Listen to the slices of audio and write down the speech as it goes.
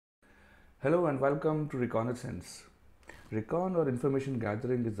Hello and welcome to Reconnaissance. Recon or information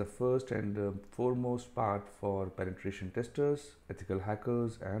gathering is the first and foremost part for penetration testers, ethical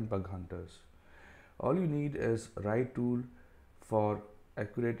hackers, and bug hunters. All you need is right tool for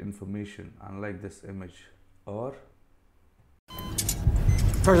accurate information, unlike this image. Or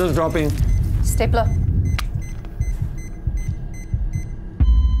Person's dropping. Stapler.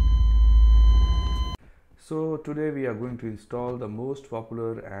 so today we are going to install the most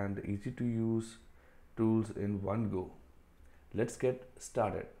popular and easy to use tools in one go. Let's get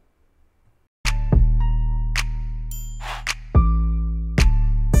started.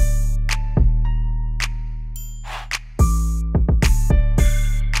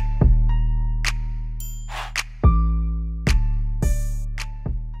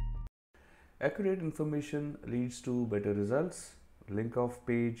 Accurate information leads to better results. Link of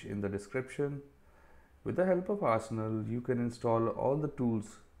page in the description. With the help of Arsenal, you can install all the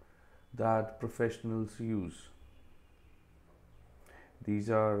tools that professionals use.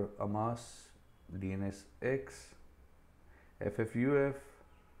 These are AMAS, DNSX, FFUF,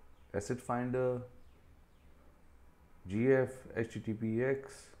 Asset Finder, GF, HTTPX,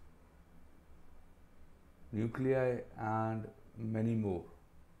 Nuclei, and many more.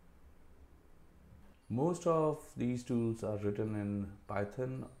 Most of these tools are written in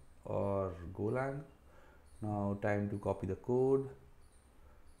Python or Golang. Now time to copy the code,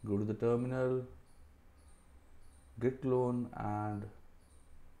 go to the terminal, git clone and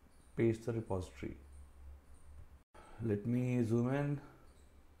paste the repository. Let me zoom in.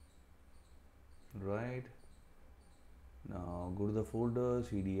 Right. Now go to the folder,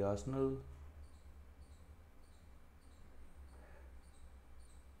 cd arsenal.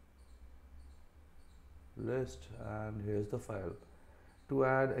 List, and here's the file. To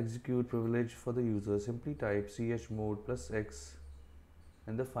add execute privilege for the user, simply type chmod +x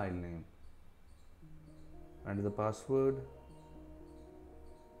in the file name. Enter the password.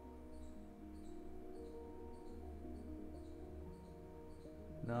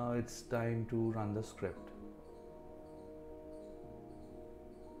 Now it's time to run the script.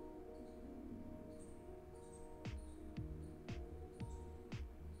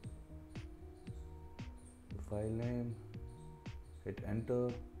 File name, hit enter,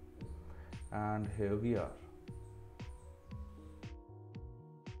 and here we are.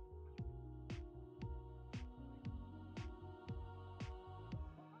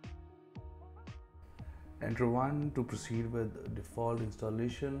 Enter 1 to proceed with default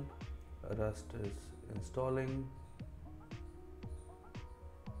installation. Rust is installing.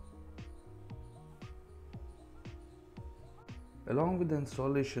 Along with the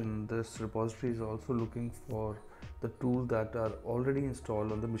installation, this repository is also looking for the tools that are already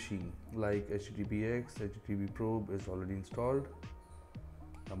installed on the machine, like HTTPX, HTTP probe is already installed,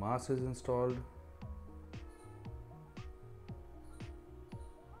 AMAS is installed,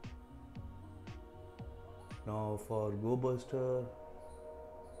 now for GoBuster,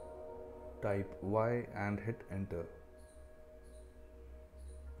 type Y and hit enter.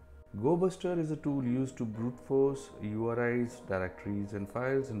 GoBuster is a tool used to brute force URIs, directories and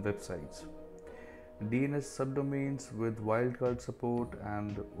files in websites, DNS subdomains with wildcard support,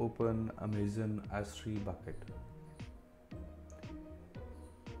 and open Amazon S3 bucket.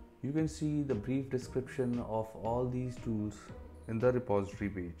 You can see the brief description of all these tools in the repository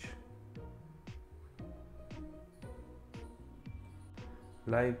page.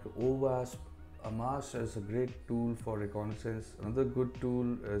 Like OWASP, AMAS is a great tool for reconnaissance. Another good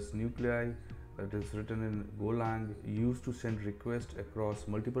tool is Nuclei, that is written in Golang, used to send requests across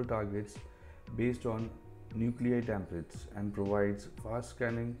multiple targets based on nuclei templates and provides fast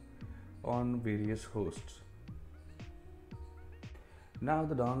scanning on various hosts. Now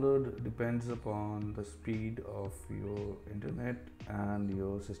the download depends upon the speed of your internet and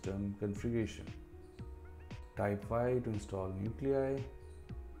your system configuration. Type Y to install Nuclei.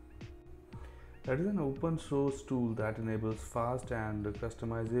 That is an open source tool that enables fast and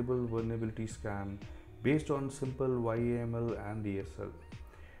customizable vulnerability scan based on simple YAML and DSL.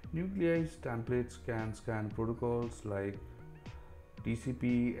 Nuclei's templates can scan protocols like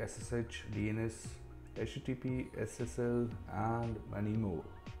TCP, SSH, DNS, HTTP, SSL, and many more.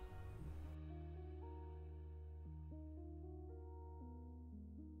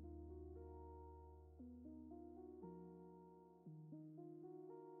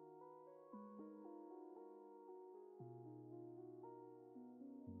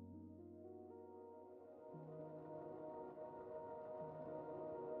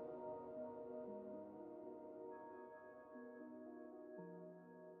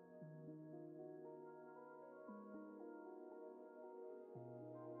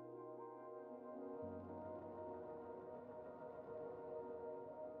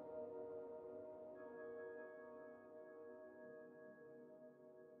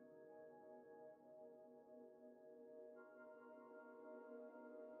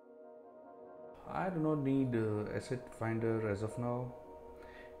 I do not need Asset Finder as of now.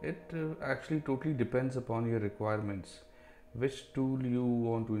 It actually totally depends upon your requirements, which tool you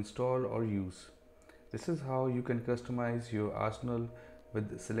want to install or use. This is how you can customize your arsenal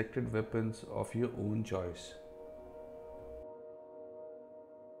with selected weapons of your own choice.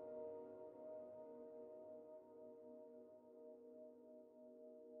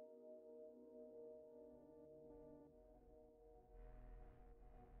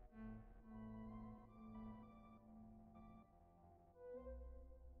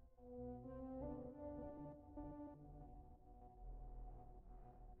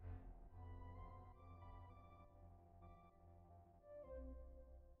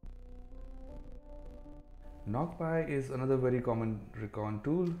 NockPy is another very common recon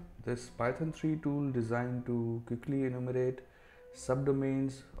tool. This Python 3 tool designed to quickly enumerate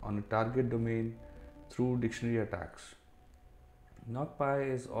subdomains on a target domain through dictionary attacks.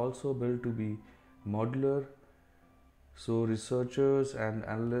 NockPy is also built to be modular, so researchers and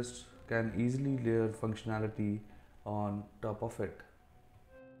analysts can easily layer functionality on top of it.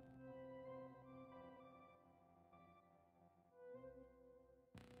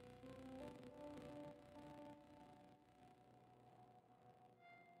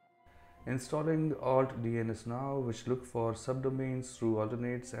 Installing Alt DNS now, which look for subdomains through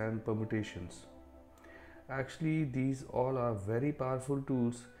alternates and permutations. Actually, these all are very powerful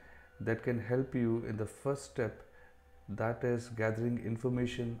tools that can help you in the first step, that is gathering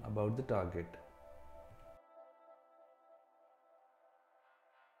information about the target.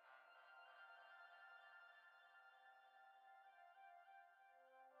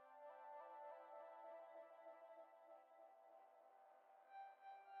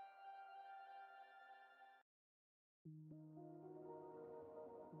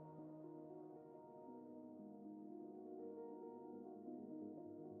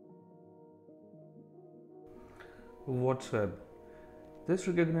 What's web? This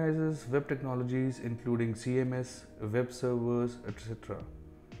recognizes web technologies including CMS, web servers, etc.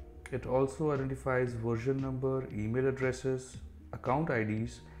 It also identifies version number, email addresses, account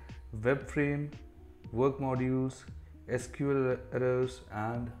IDs, web frame, work modules, SQL errors,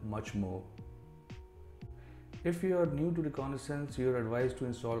 and much more. If you are new to Reconnaissance, you are advised to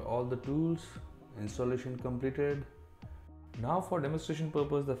install all the tools. Installation completed. Now for demonstration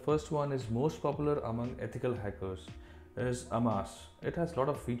purpose, the first one is most popular among ethical hackers is AMAS. It has a lot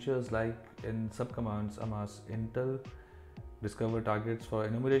of features like in subcommands AMAS intel, discover targets for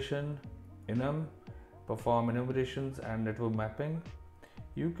enumeration, enum, perform enumerations and network mapping.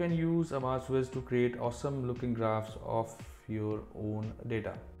 You can use AMAS Wiz to create awesome looking graphs of your own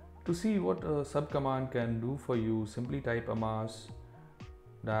data. To see what a subcommand can do for you, simply type AMAS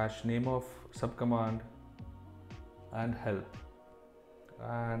dash name of subcommand and help,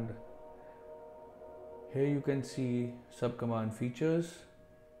 and here you can see subcommand features.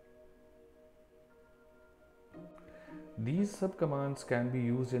 These subcommands can be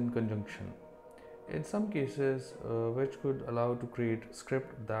used in conjunction in some cases, which could allow to create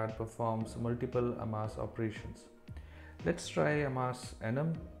script that performs multiple AMAS operations. Let's try AMAS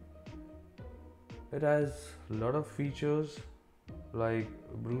enum. It has a lot of features like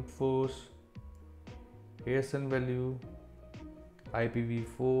brute force, ASN value,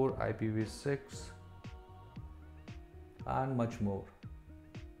 IPv4, IPv6 and much more.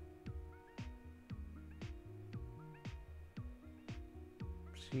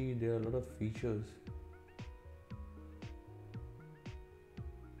 See, there are a lot of features.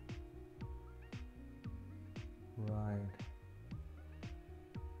 Right.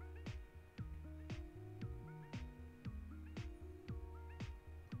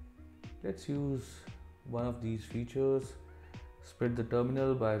 Let's use one of these features. Split the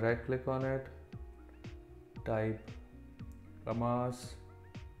terminal by right click on it, type AMAS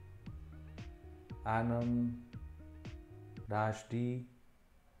enum -d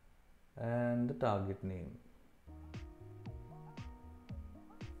and the target name.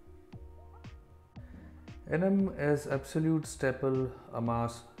 Enum is absolute staple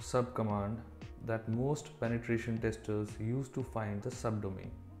AMAS subcommand that most penetration testers use to find the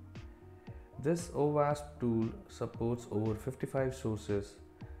subdomain. This OWASP tool supports over 55 sources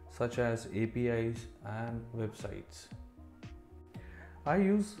such as APIs and websites. I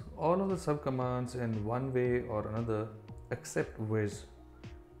use all of the subcommands in one way or another except Wiz.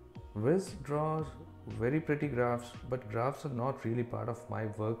 Wiz draws very pretty graphs, but graphs are not really part of my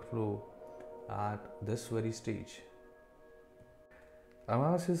workflow at this very stage.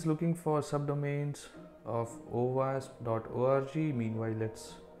 AMAS is looking for subdomains of owasp.org. Meanwhile,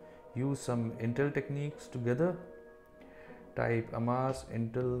 let's use some intel techniques together. Type AMAS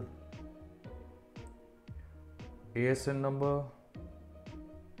intel ASN number,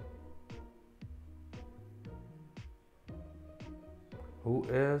 who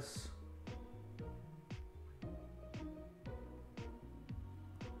is,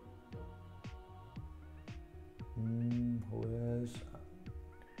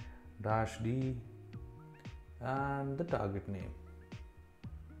 -D, and the target name.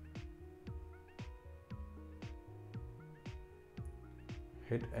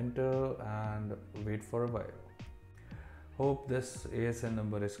 Hit enter and wait for a while. Hope this ASN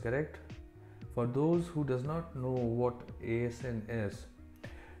number is correct. For those who does not know what ASN is,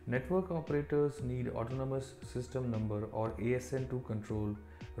 network operators need autonomous system number or ASN to control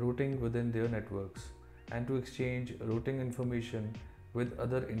routing within their networks and to exchange routing information with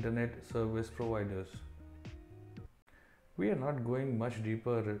other internet service providers. We are not going much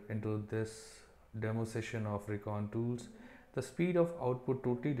deeper into this demo session of Recon tools. The speed of output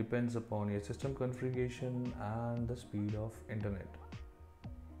totally depends upon your system configuration and the speed of internet.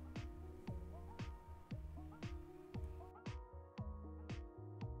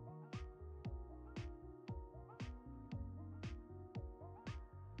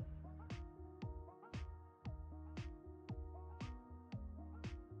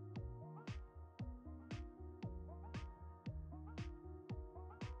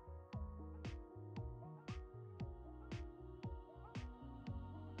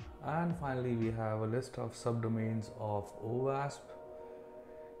 And finally, we have a list of subdomains of OWASP.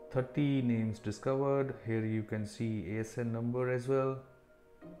 30 names discovered. Here you can see ASN number as well.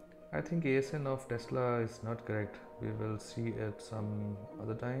 I think ASN of Tesla is not correct. We will see it some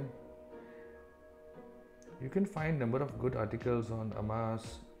other time. You can find number of good articles on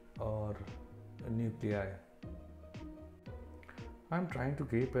AMAS or Nuclei. I'm trying to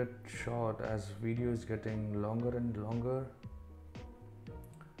keep it short as video is getting longer and longer.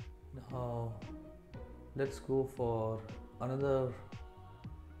 Now let's go for another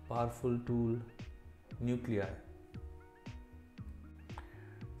powerful tool, Nuclei.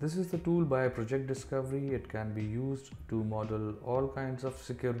 This is the tool by Project Discovery. It can be used to model all kinds of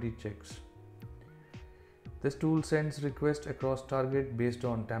security checks. This tool sends requests across target based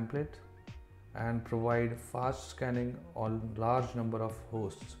on template and provide fast scanning on large number of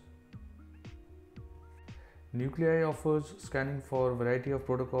hosts. Nuclei offers scanning for a variety of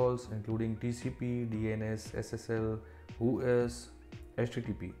protocols including TCP, DNS, SSL, whois,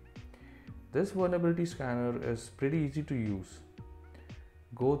 HTTP. This vulnerability scanner is pretty easy to use.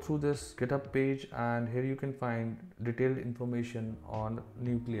 Go through this GitHub page and here you can find detailed information on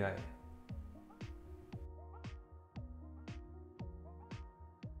Nuclei.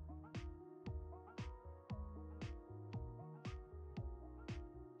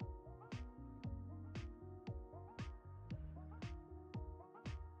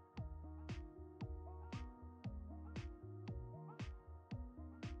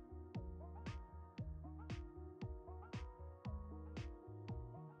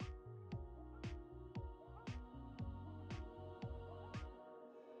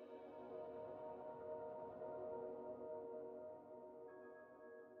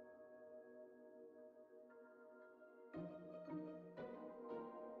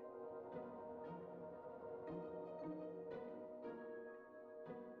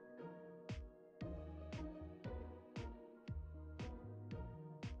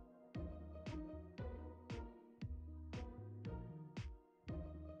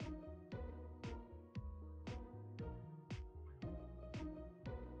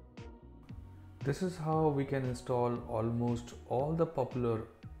 This is how we can install almost all the popular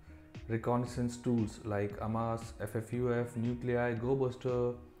Reconnaissance tools like AMAS, FFUF, Nuclei,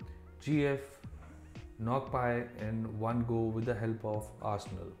 GoBuster, GF, NocPy in one go with the help of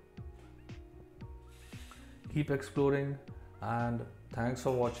Arsenal. Keep exploring and thanks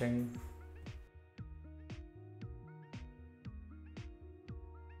for watching.